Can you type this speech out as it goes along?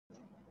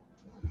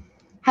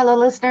Hello,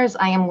 listeners.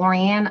 I am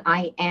Lorianne.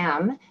 I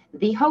am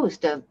the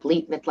host of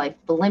Bleep Midlife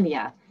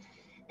Bulimia.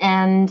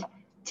 And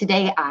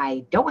today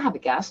I don't have a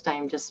guest. I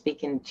am just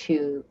speaking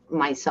to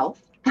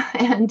myself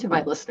and to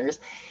my listeners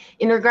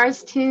in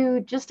regards to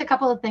just a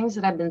couple of things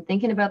that I've been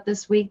thinking about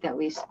this week that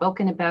we've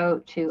spoken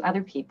about to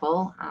other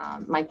people,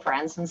 my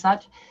friends and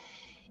such,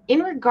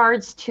 in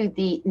regards to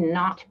the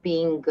not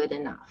being good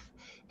enough.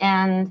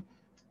 And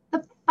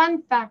the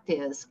fun fact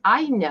is,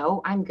 I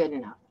know I'm good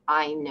enough.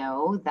 I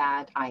know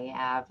that I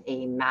have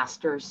a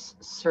master's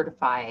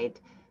certified,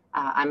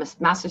 I'm a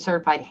master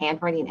certified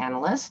handwriting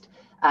analyst,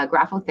 a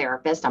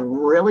graphotherapist. I'm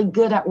really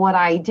good at what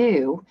I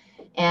do.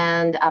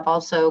 And I've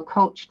also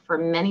coached for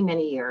many,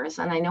 many years.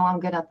 And I know I'm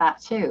good at that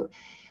too.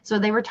 So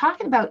they were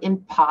talking about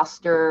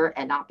imposter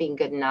and not being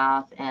good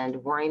enough and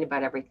worrying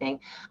about everything.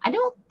 I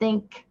don't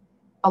think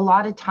a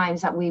lot of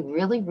times that we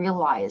really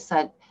realize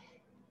that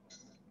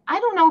I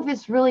don't know if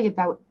it's really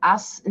about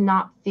us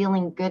not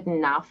feeling good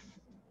enough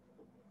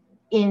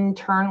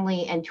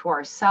internally and to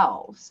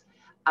ourselves.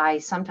 I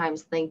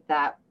sometimes think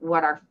that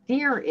what our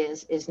fear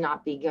is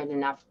not being good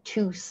enough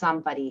to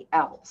somebody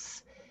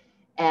else.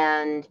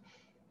 And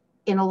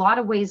in a lot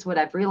of ways, what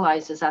I've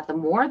realized is that the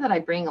more that I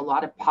bring a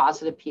lot of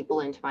positive people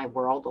into my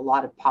world, a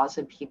lot of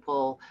positive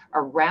people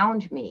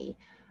around me,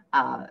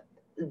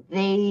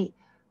 they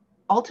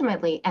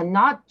ultimately, and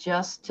not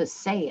just to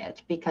say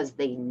it because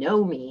they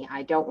know me,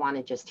 I don't want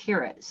to just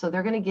hear it. So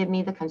they're going to give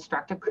me the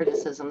constructive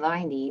criticism that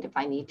I need if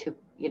I need to,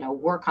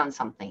 work on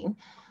something.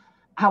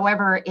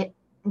 However,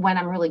 when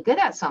I'm really good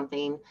at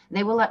something,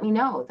 they will let me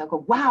know. They'll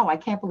go, wow, I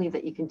can't believe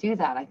that you can do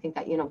that. I think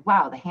that,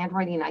 wow, the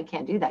handwriting, I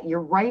can't do that. You're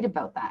right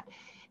about that.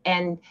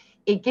 And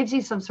it gives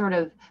you some sort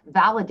of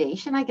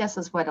validation, I guess,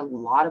 is what a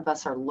lot of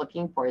us are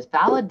looking for, is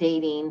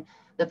validating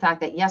the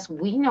fact that, yes,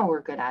 we know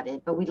we're good at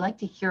it, but we'd like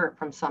to hear it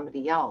from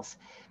somebody else.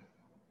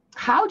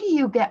 How do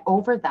you get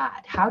over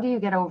that? How do you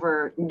get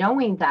over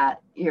knowing that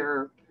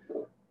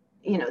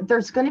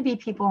there's going to be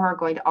people who are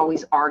going to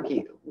always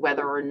argue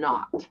whether or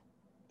not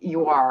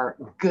you are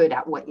good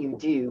at what you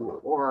do,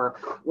 or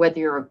whether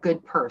you're a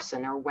good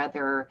person, or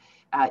whether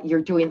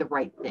you're doing the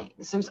right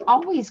things. There's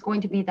always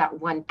going to be that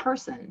one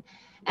person.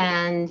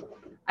 And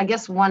I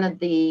guess one of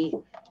the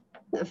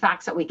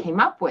facts that we came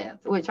up with,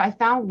 which I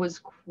found was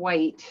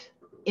quite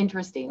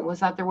interesting,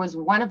 was that there was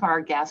one of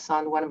our guests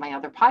on one of my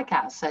other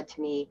podcasts said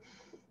to me,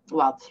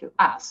 well, to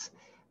us,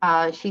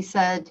 she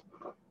said,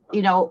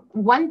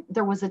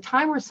 there was a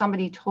time where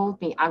somebody told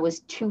me I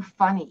was too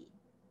funny.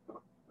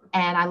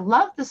 And I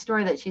love the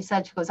story that she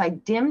said. She goes, I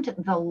dimmed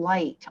the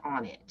light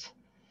on it.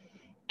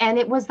 And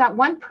it was that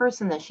one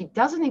person that she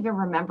doesn't even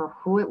remember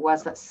who it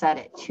was that said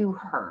it to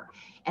her.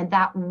 And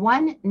that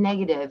one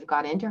negative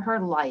got into her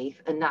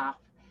life enough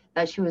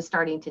that she was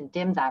starting to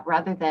dim that,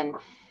 rather than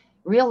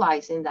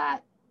realizing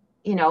that,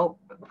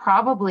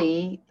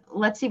 probably,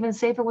 let's even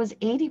say if it was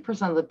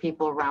 80% of the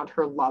people around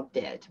her loved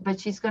it, but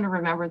she's going to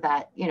remember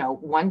that,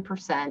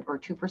 1% or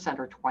 2%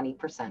 or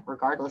 20%,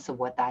 regardless of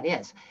what that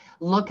is.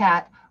 Look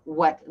at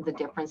what the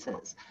difference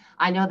is.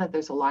 I know that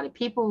there's a lot of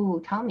people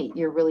who tell me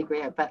you're really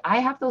great, but I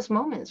have those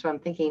moments where I'm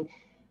thinking,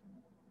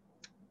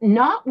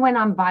 not when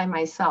I'm by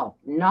myself,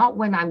 not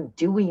when I'm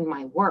doing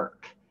my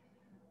work,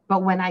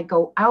 but when I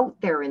go out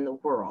there in the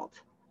world,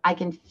 I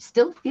can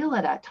still feel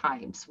it at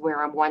times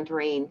where I'm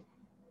wondering,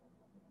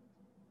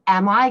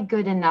 am I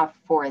good enough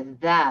for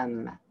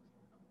them?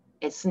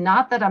 It's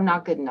not that I'm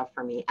not good enough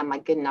for me. Am I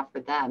good enough for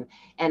them?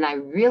 And I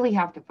really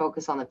have to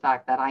focus on the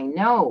fact that I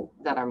know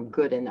that I'm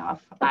good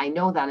enough. I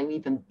know that I'm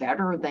even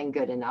better than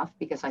good enough,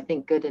 because I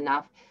think good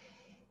enough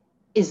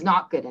is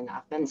not good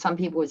enough. And some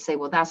people would say,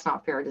 well, that's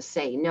not fair to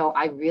say. No,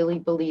 I really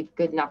believe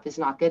good enough is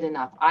not good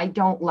enough. I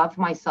don't love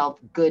myself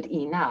good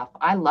enough.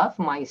 I love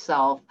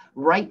myself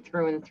right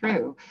through and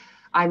through.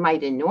 I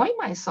might annoy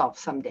myself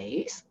some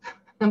days,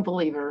 and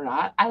believe it or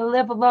not, I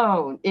live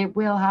alone. It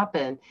will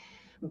happen,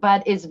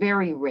 but it's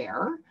very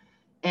rare.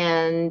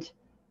 And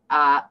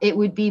it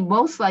would be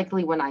most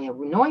likely when I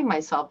annoy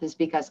myself is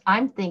because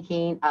I'm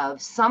thinking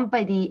of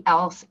somebody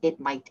else it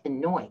might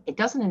annoy. It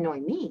doesn't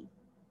annoy me,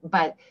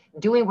 but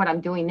doing what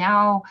I'm doing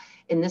now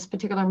in this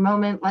particular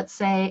moment, let's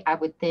say I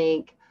would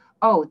think,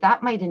 oh,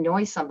 that might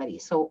annoy somebody,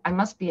 so I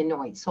must be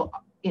annoyed. So,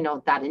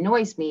 that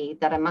annoys me,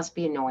 that I must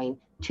be annoying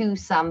to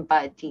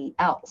somebody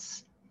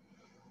else.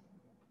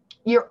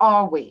 You're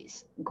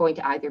always going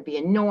to either be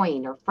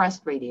annoying or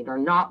frustrated or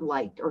not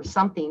liked or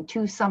something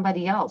to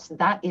somebody else.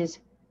 That is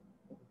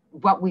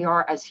what we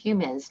are as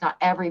humans. Not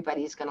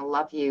everybody's going to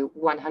love you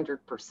 100%.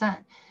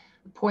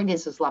 The point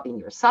is loving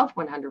yourself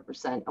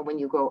 100%. And when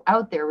you go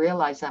out there,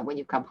 realize that when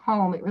you come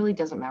home, it really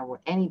doesn't matter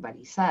what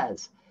anybody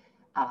says.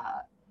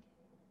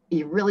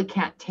 You really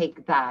can't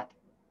take that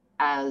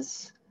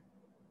as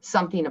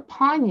something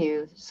upon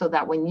you, so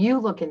that when you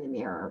look in the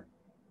mirror,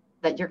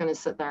 that you're going to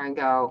sit there and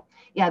go,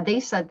 yeah, they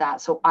said that,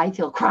 so I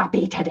feel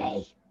crappy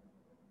today.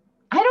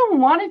 I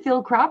don't want to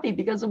feel crappy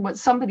because of what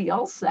somebody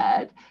else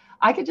said.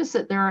 I could just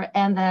sit there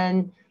and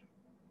then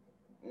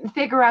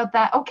figure out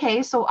that,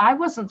 okay, so I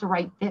wasn't the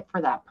right fit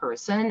for that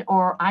person,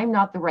 or I'm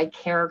not the right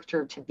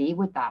character to be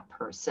with that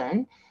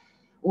person.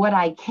 What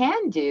I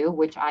can do,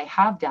 which I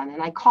have done,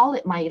 and I call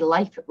it my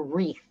life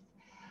wreath,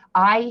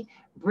 I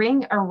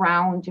bring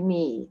around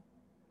me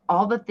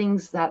all the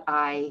things that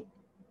I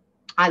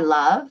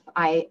love,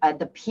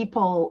 the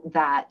people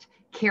that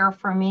care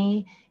for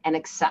me and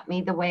accept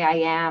me the way I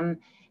am,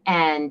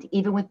 and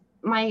even with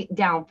my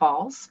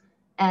downfalls,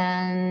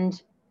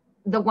 and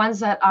the ones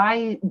that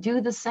I do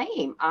the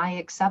same, I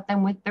accept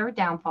them with their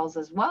downfalls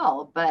as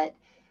well. But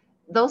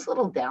those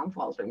little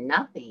downfalls are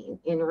nothing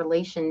in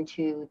relation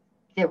to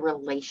the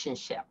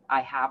relationship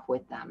I have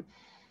with them.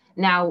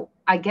 Now,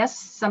 I guess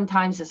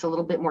sometimes it's a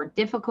little bit more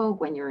difficult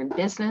when you're in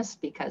business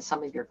because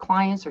some of your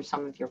clients or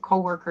some of your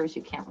coworkers,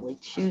 you can't really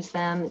choose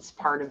them. It's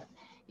part of,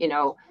 you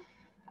know,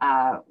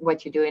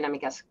 what you're doing. I mean, I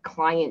guess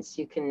clients,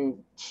 you can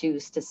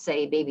choose to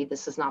say, maybe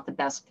this is not the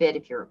best fit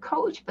if you're a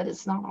coach, but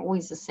it's not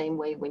always the same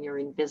way when you're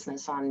in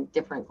business on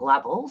different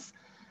levels.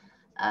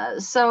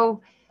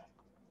 So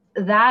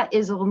that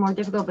is a little more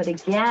difficult. But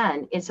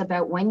again, it's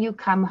about when you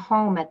come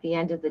home at the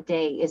end of the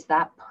day, is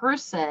that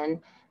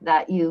person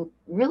that you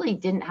really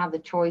didn't have the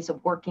choice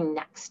of working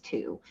next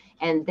to,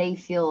 and they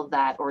feel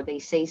that, or they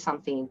say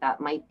something that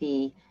might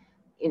be,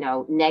 you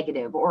know,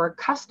 negative, or a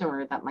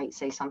customer that might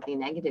say something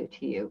negative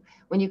to you.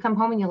 When you come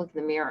home and you look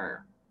in the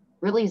mirror,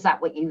 really, is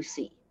that what you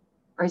see?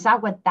 Or is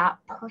that what that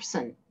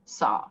person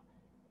saw?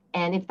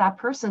 And if that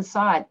person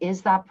saw it,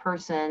 is that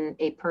person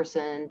a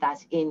person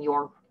that's in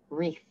your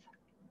wreath?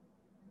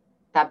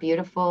 That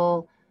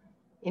beautiful,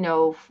 you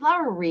know,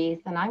 flower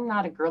wreath. And I'm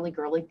not a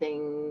girly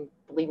thing.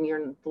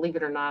 Believe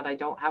it or not, I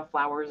don't have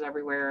flowers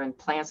everywhere and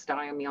plants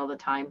die on me all the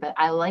time. But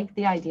I like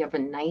the idea of a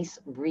nice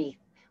wreath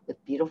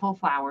with beautiful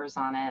flowers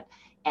on it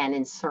and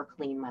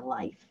encircling my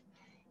life.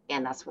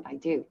 And that's what I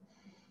do.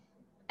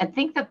 I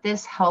think that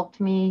this helped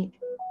me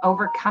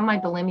overcome my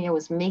bulimia,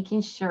 was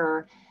making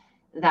sure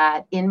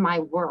that in my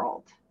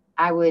world,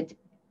 I would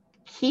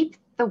keep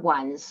the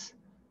ones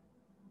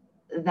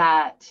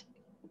that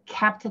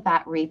kept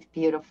that wreath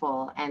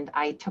beautiful, and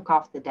I took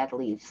off the dead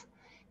leaves.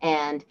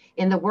 And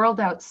in the world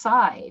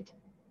outside,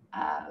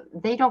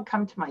 they don't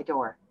come to my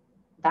door.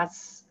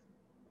 That's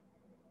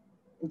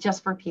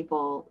just for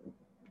people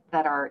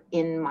that are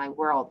in my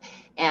world.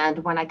 And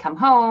when I come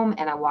home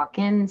and I walk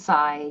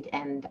inside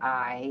and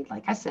I,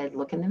 like I said,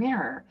 look in the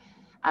mirror,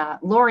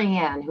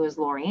 Lorianne, who is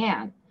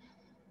Lorianne,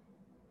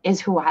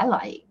 is who I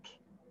like.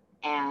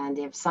 And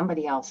if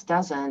somebody else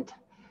doesn't,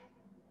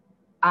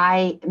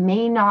 I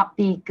may not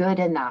be good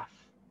enough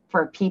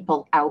for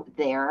people out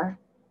there.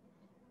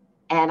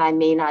 And I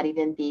may not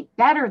even be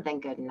better than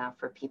good enough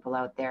for people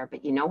out there.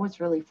 But you know what's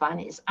really fun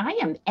is I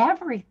am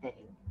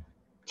everything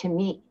to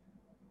me.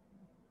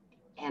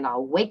 And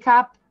I'll wake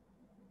up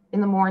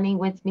in the morning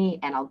with me,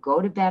 and I'll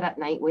go to bed at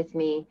night with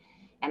me.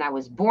 And I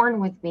was born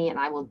with me, and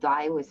I will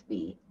die with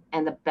me.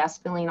 And the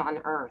best feeling on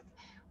earth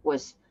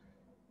was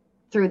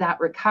through that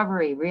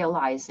recovery,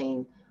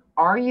 realizing,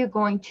 are you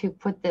going to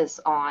put this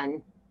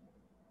on?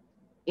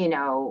 You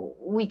know,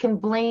 we can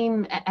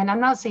blame, and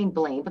I'm not saying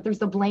blame, but there's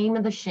the blame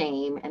and the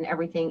shame and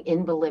everything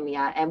in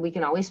bulimia. And we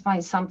can always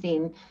find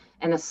something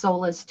and a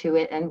solace to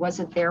it. And was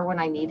it there when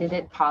I needed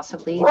it?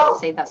 Possibly. They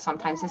say that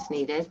sometimes it's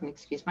needed. And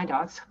excuse my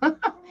dogs.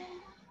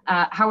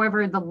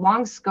 However, the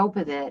long scope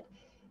of it,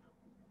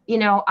 you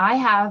know, I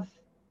have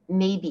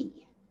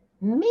maybe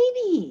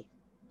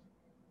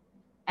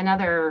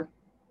another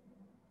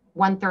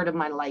 1/3 of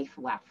my life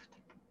left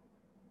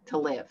to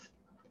live.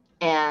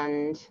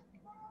 And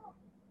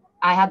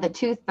I had the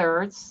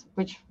 2/3,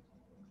 which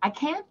I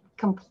can't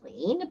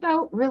complain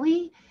about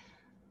really.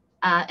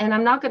 And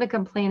I'm not going to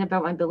complain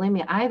about my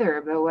bulimia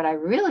either. But what I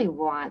really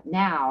want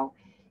now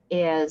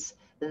is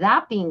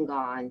that being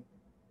gone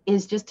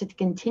is just to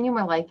continue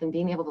my life and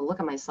being able to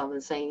look at myself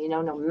and saying, you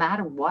know, no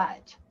matter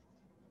what,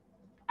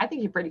 I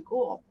think you're pretty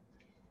cool.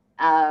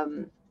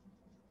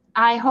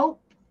 I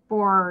hope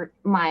for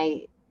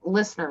my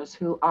listeners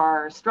who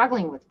are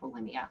struggling with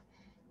bulimia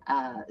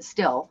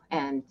still,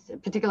 and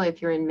particularly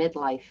if you're in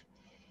midlife,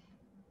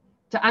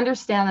 to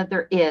understand that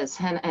there is,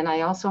 and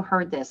I also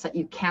heard this, that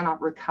you cannot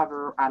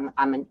recover. I'm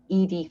an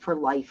ED for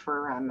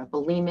lifer. I'm a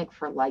bulimic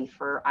for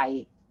lifer.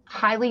 I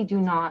highly do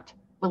not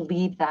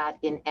believe that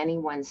in any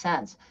one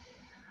sense.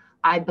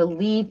 I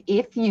believe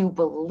if you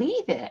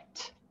believe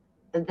it,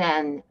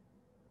 then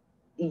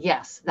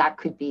yes, that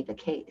could be the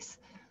case.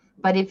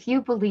 But if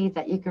you believe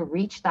that you can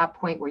reach that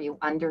point where you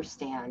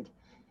understand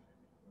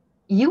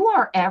you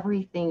are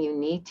everything you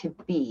need to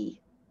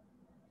be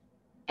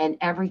and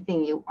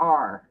everything you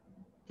are,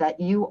 that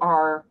you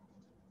are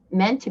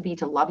meant to be,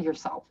 to love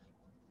yourself.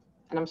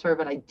 And I'm sorry,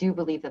 but I do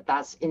believe that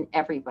that's in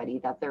everybody,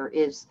 that there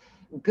is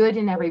good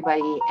in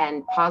everybody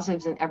and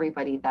positives in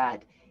everybody,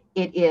 that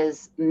it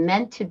is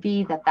meant to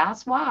be, that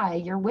that's why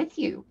you're with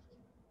you.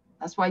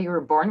 That's why you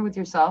were born with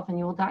yourself and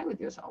you will die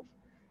with yourself.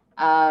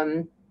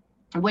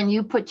 When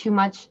you put too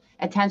much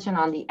attention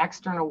on the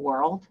external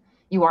world,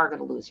 you are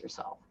going to lose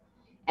yourself.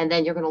 And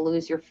then you're going to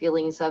lose your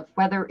feelings of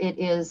whether it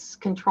is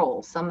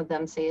control. Some of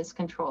them say it's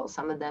control.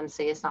 Some of them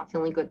say it's not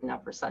feeling good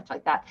enough or such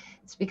like that.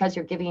 It's because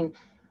you're giving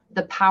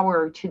the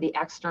power to the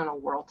external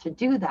world to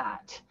do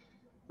that,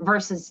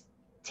 versus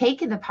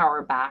taking the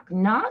power back,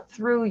 not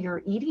through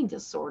your eating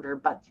disorder,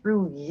 but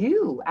through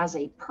you as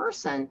a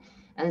person,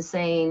 and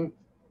saying,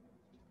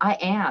 I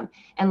am.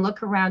 And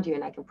look around you,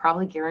 and I can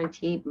probably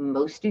guarantee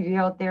most of you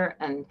out there,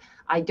 and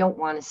I don't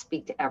want to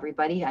speak to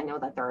everybody. I know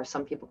that there are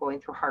some people going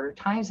through harder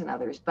times than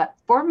others, but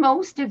for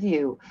most of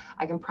you,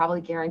 I can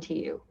probably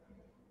guarantee you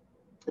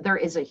there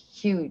is a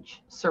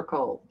huge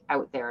circle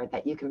out there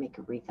that you can make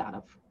a wreath out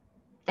of.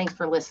 Thanks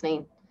for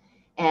listening.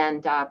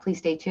 And please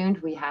stay tuned.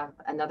 We have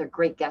another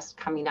great guest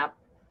coming up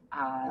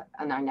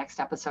on our next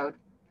episode.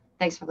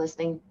 Thanks for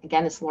listening.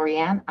 Again, it's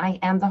Lori-Ann. I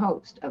am the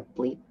host of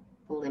Bleep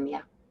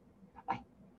Bulimia.